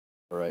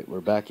Alright, we're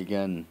back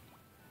again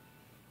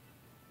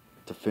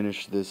to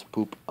finish this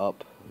poop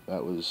up.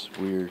 That was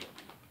weird.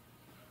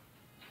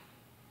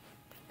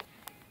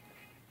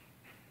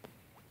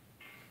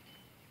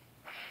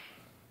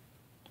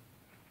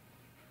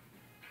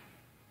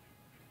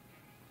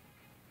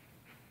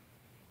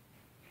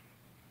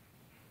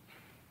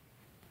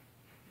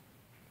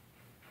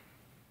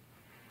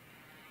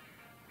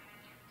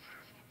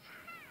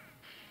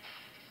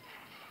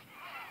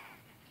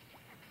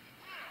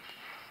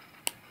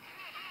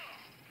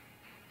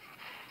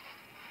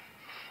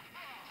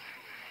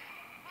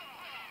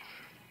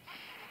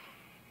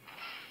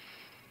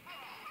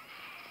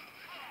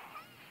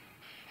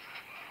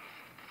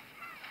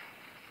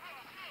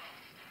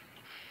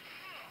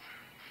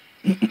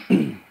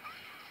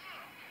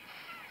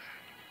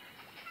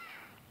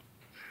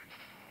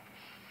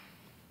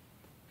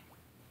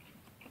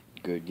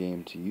 Good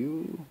game to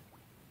you.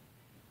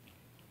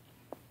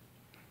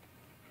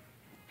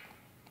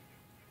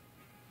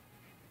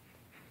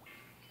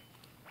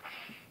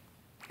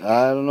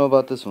 I don't know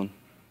about this one.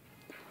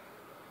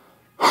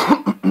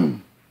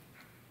 Kind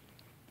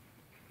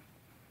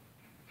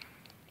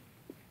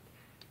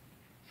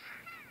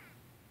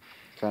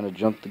of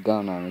jumped the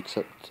gun on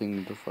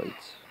accepting the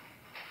fights.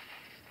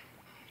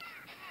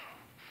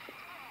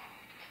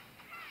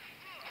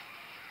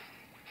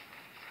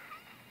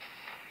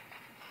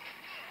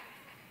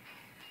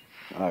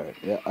 Alright,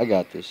 yeah, I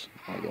got this.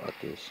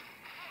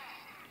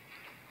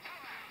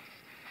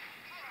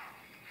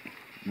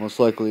 Most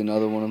likely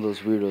another one of those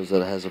weirdos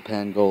that has a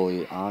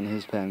Pangoli on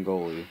his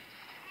Pangoli.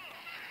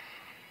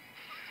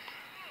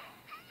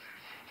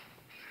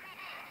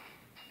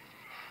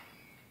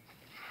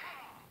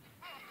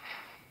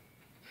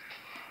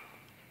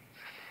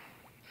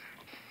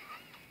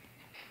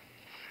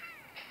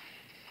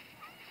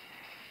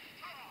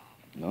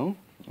 No?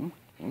 Oh,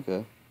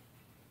 okay.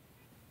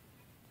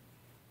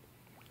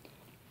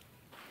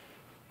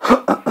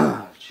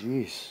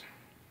 Jeez.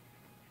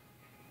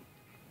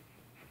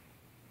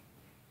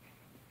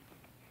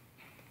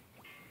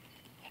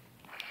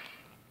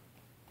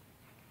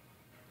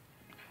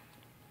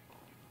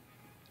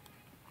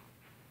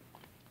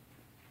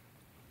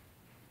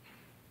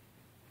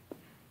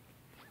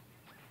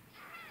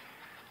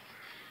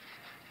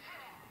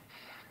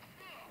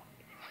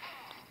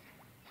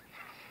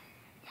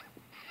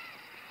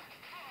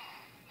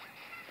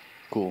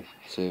 Cool.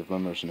 Save my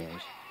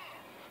mercenaries.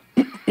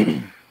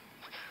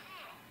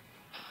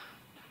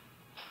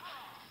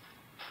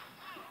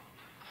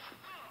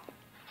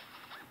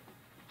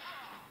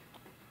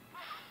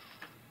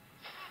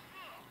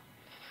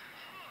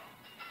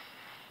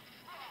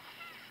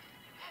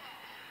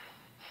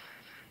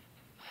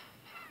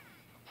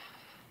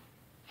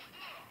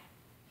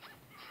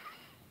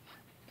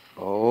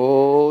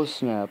 Oh,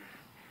 snap.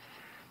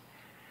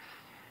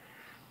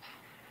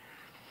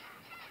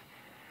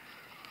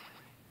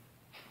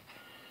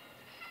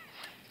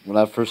 When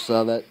I first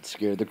saw that, it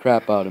scared the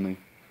crap out of me.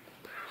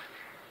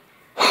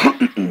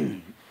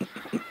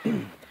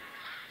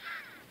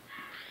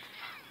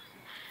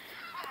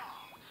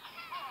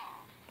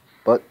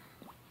 But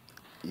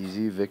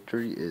easy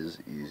victory is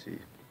easy.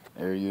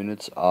 Air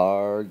units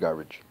are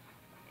garbage.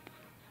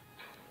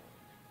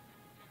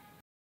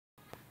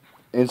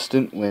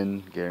 Instant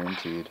win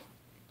guaranteed.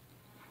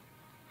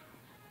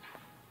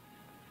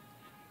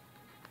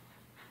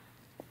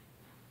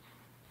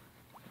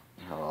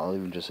 I'll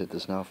even just hit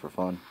this now for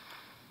fun.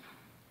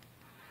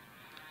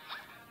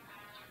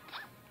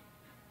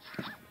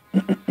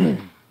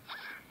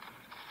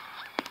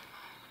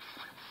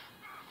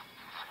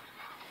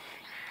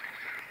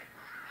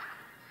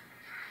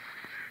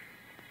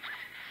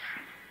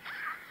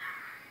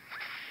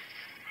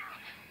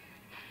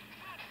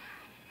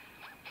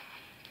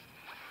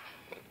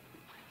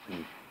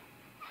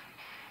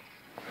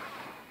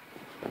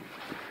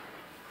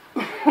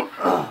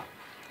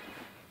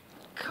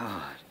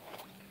 God.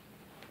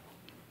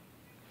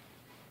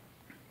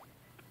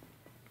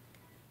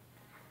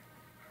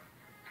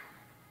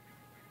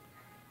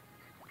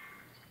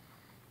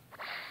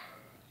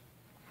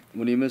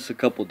 When you miss a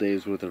couple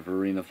days worth of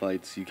arena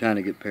fights, you kind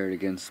of get paired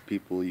against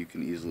people you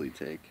can easily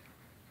take.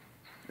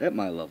 At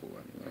my level,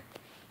 anyway.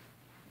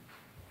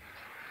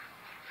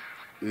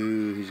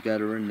 Ooh, he's got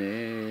a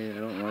Renee. I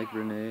don't like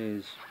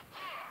Renees.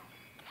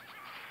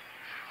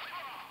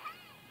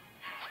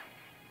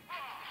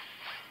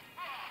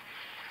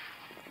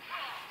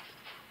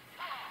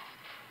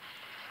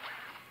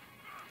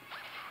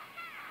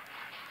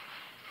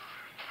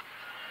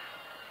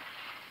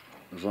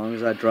 As long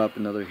as I drop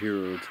another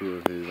hero or two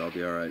of his, I'll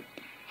be alright.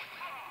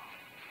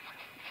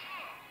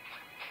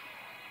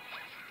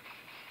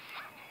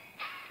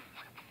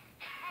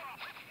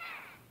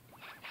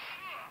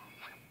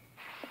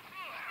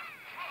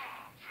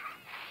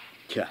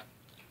 Yeah,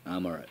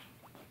 I'm alright.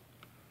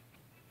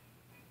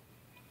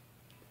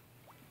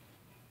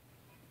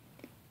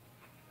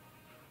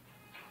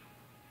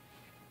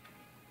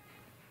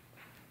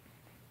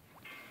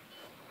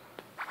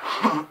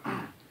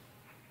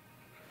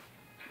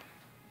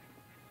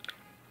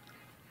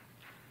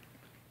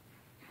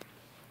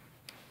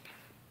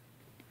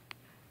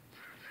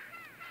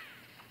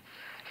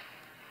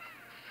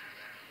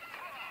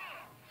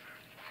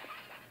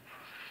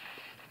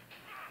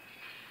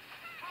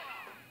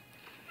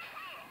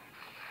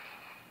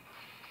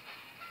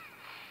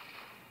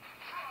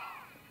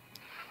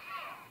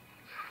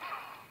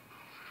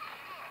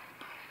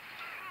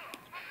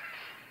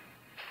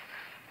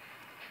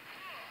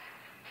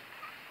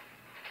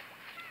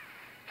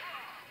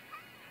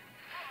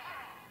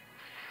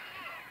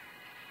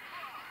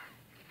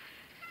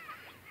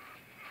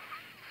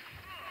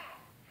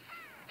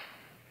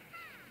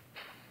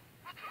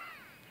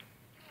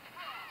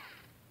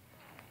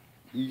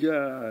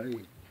 Yay!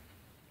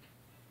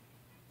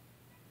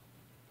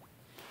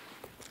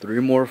 3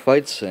 more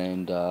fights,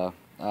 and I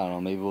don't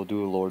know, maybe we'll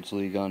do a Lord's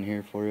League on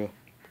here for you.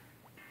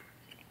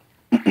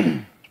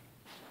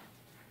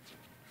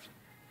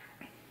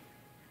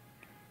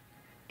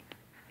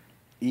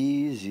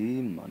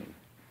 Easy money.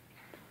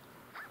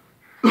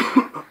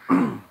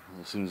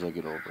 As soon as I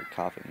get over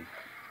coughing.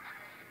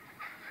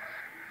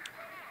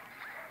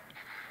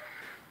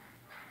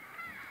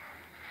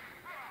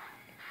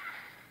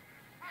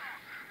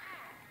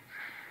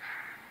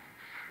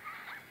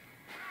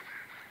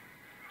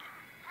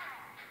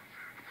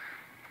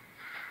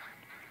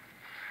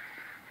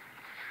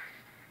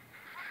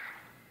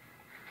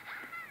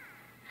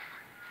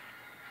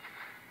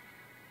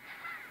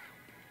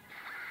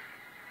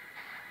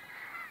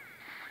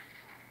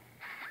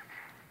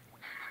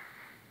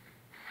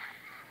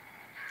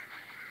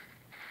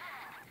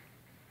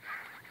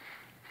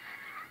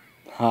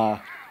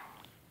 Ha.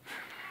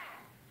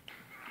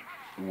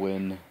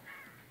 Win.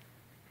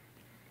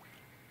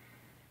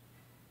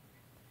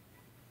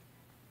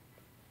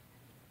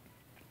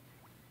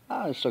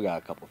 I still got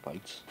a couple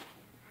fights.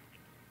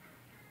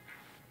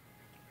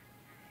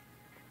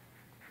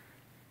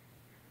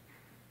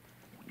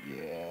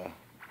 Yeah.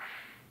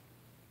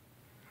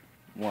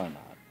 Why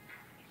not?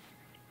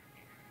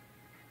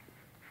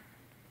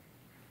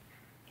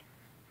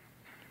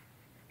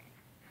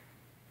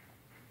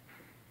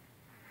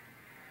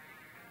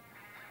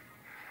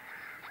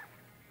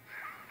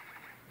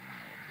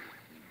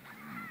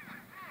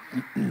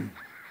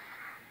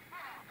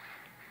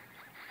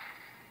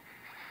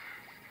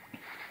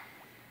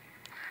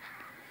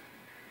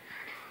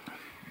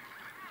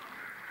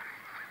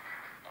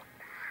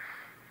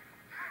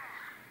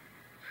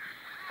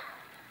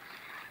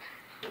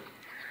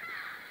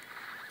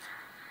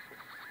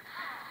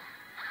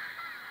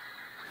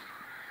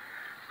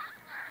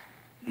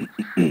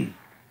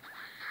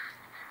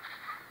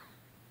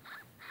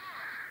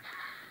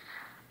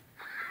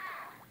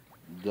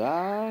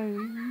 Die.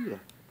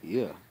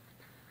 Yeah.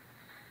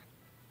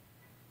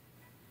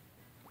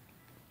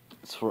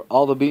 It's for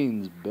all the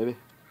beans, baby.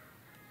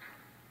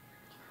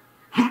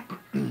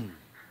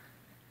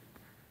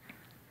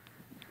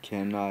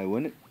 Can I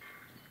win it?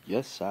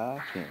 Yes,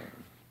 I can.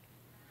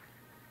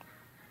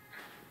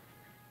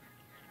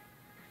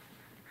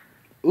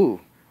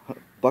 Ooh,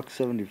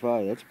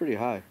 $1.75. That's pretty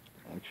high,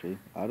 actually.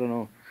 I don't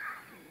know.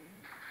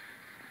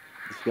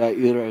 This guy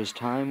either has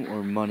time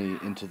or money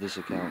into this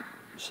account,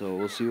 so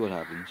we'll see what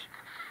happens.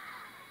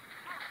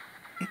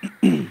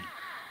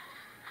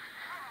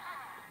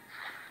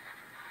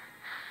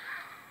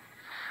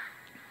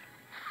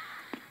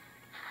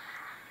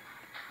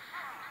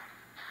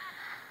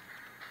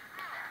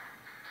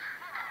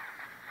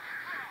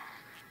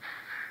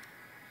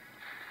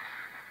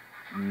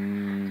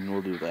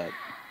 We'll do that.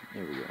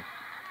 There we go.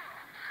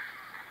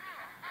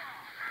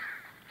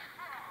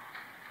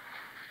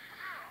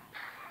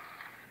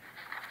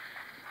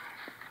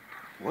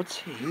 What's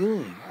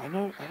healing? I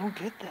don't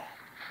get that.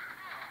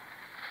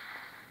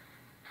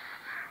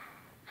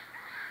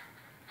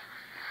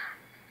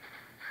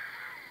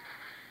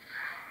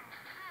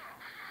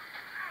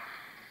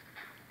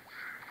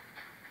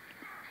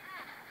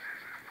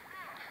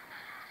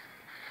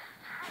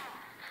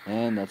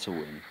 And that's a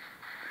win.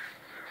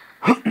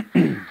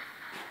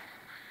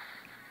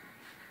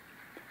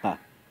 Ha.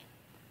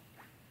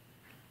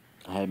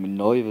 I had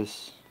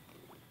Minoivus.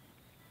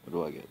 What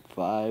do I get?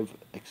 5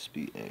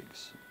 XP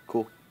eggs.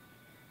 Cool.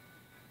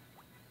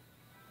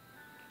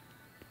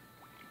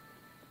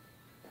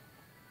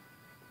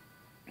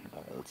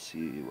 Alright, let's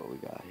see what we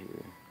got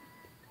here.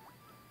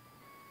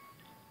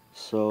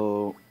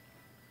 So,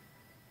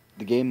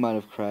 the game might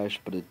have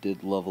crashed, but it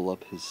did level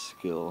up his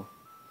skill.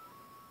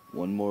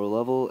 1 more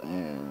level,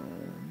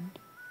 and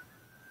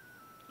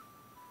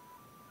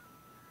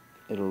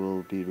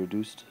it'll be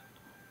reduced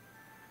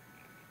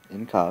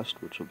in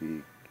cost, which will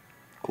be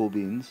cool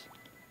beans.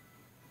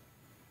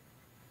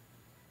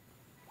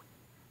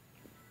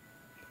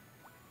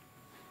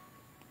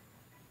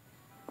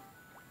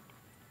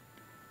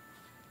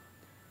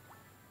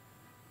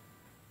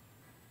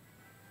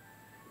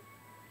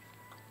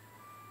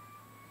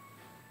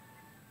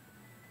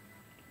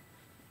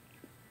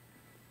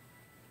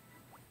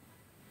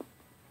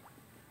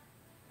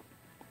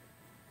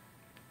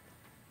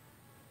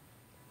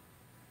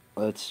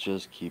 Let's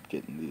just keep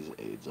getting these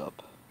aids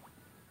up.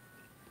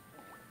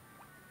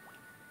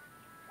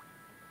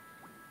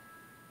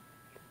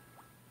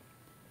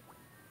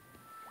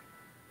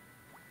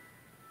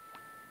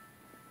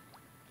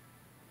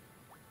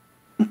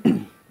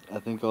 I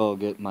think I'll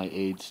get my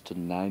aids to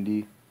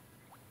 90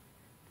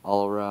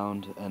 all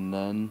around, and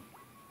then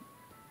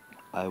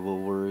I will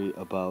worry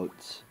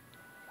about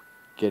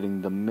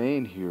getting the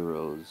main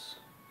heroes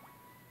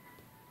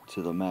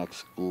to the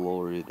max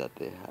glory that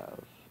they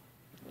have.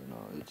 You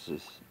know, it's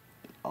just,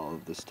 all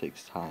of this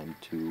takes time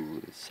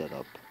to set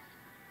up.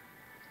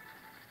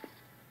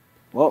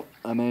 Well,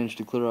 I managed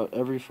to clear out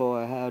every foe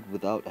I had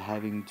without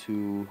having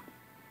to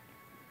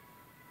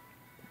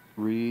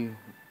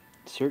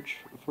re-search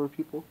for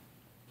people.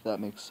 if that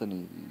makes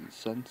any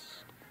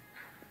sense.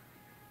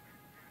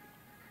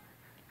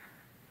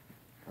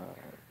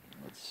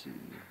 Let's see.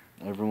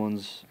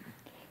 Everyone's...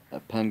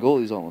 That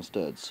Pangoli's almost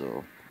dead,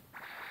 so...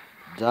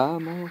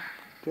 Damo,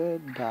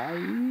 good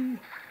die.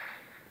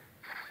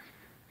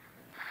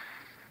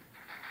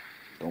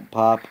 Don't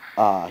pop.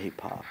 Ah, he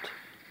popped.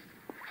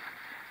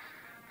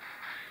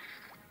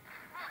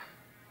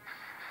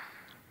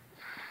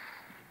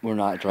 We're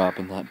not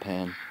dropping that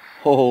pan.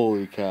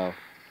 Holy cow.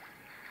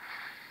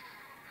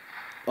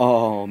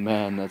 Oh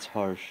man, that's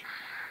harsh.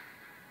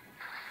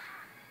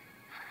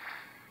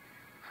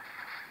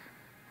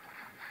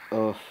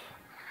 Oof.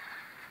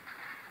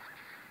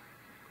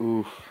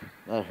 Oof.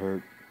 That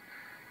hurt.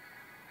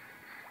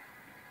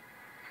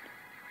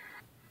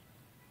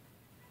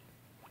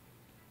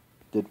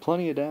 Did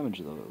plenty of damage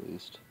though, at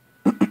least.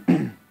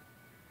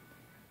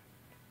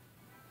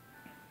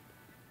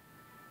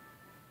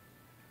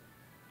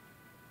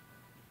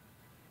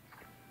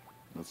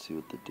 Let's see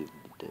what the deal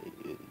of the day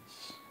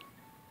is.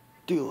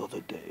 Deal of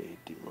the day,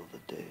 deal of the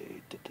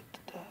day. Da, da,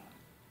 da, da.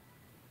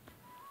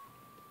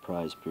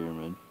 Prize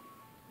pyramid.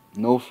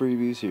 No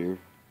freebies here.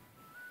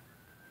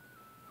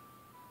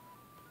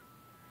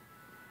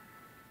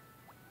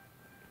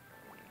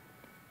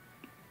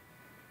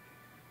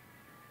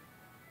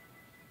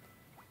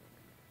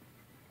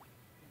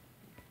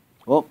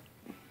 Well,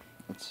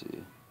 let's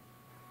see.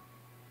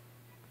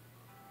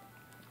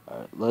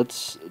 Alright,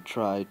 let's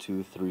try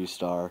to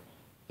 3-star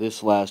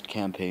this last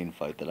campaign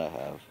fight that I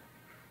have.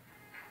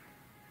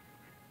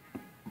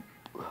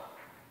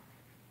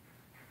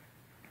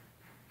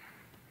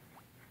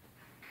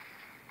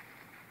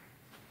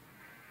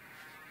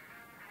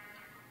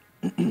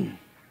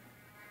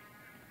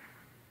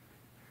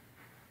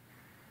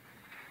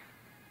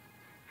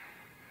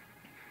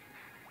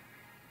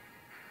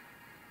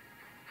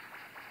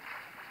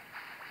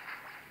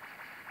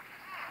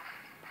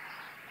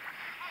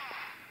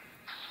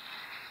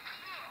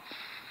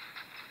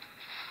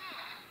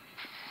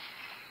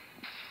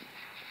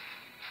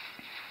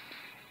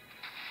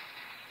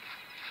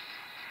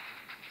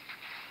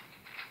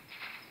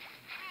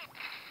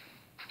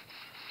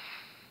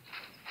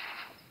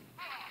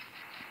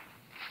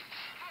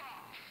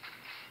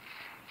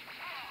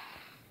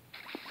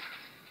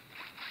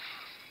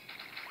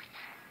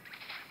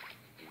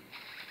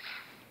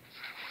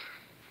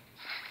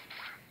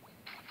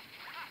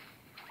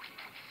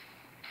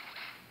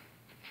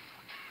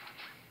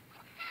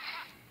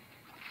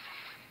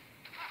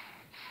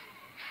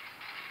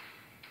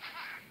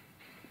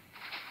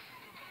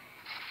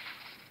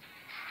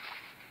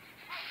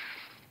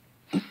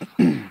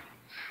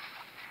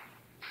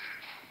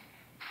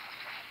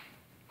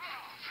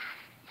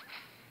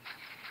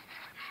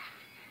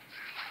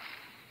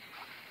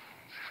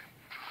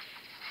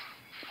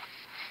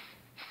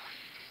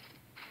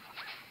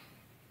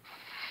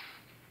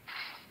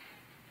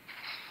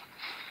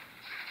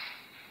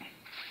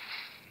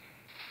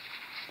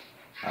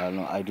 I don't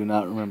know, I do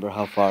not remember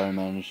how far I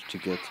managed to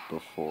get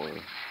before.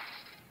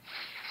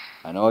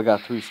 I know I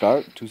got 2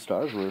 stars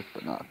worth,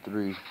 but not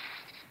 3.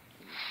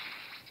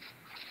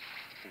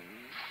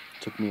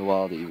 Took me a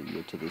while to even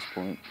get to this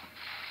point.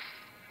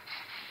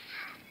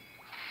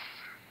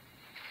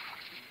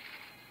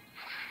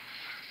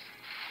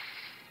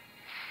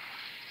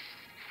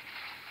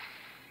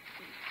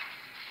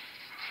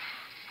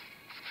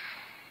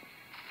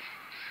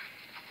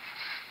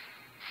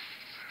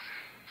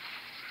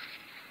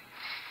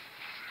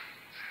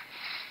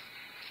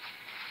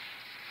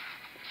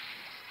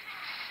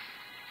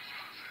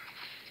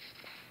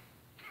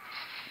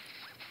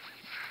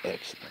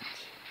 Excellent.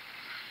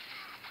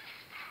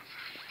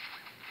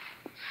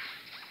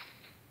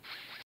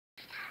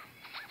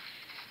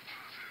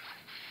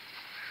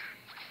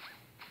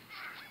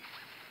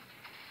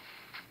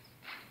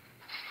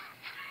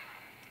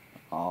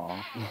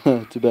 Aw,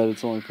 too bad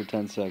it's only for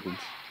 10 seconds.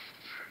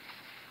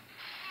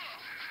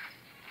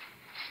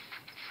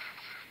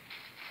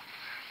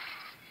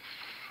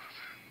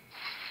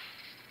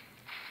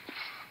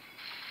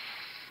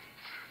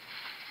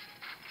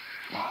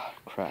 Ah,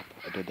 crap,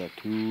 I did that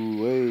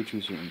way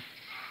too soon.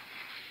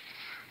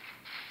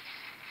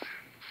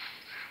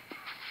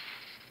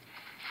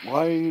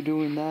 Why are you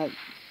doing that,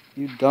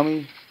 you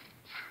dummy?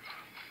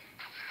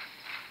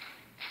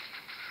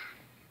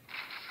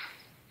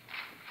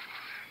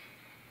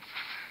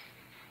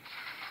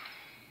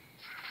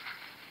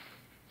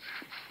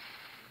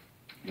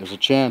 There's a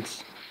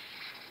chance.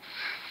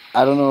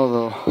 I don't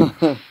know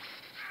though.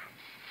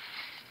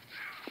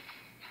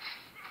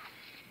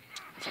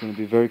 It's gonna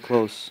be very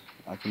close.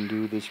 I can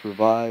do this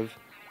revive.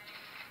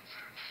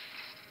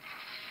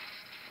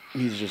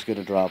 He's just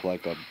gonna drop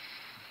like a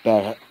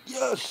bad...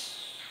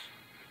 Yes!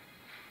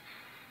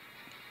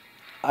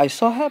 I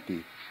saw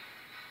happy.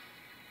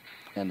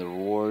 And the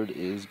reward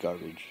is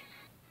garbage.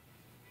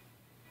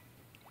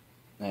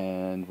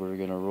 And we're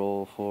gonna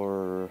roll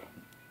for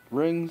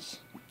rings.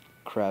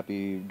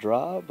 Crappy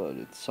draw, but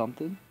it's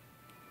something.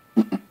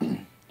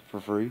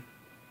 For free.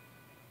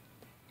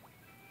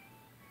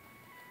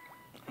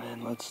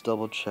 And let's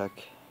double check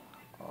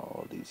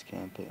all these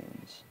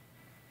campaigns.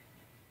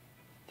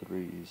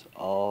 3s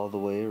all the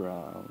way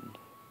around.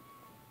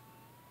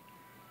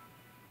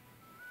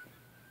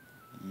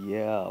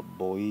 Yeah,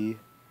 boy.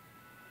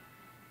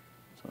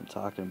 That's what I'm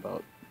talking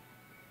about.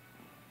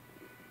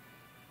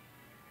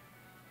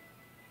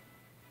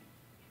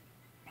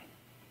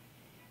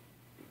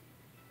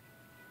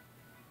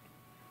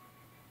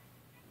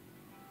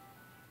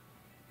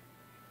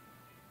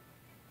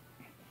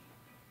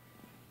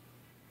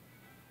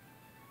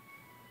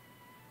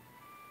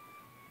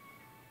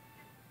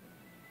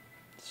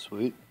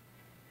 Sweet.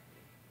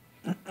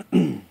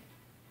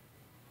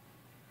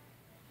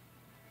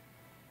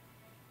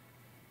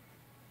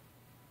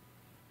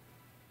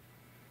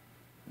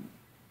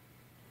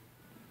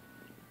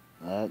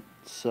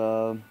 That's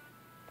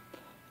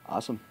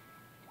awesome.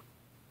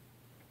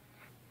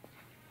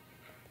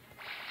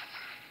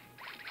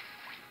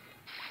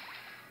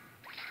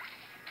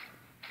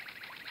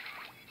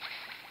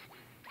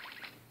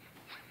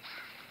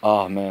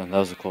 Oh man, that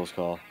was a close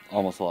call.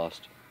 Almost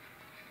lost.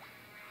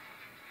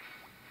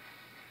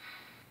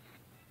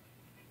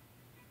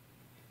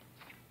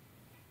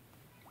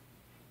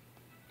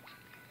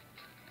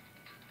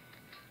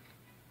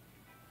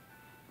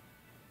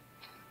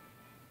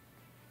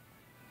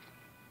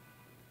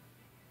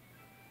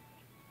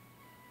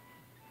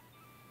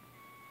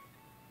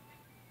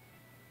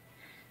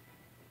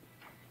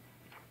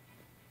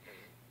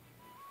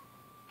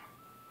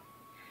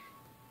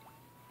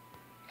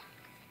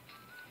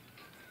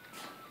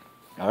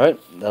 Alright,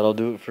 that'll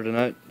do it for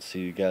tonight.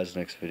 See you guys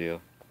next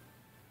video.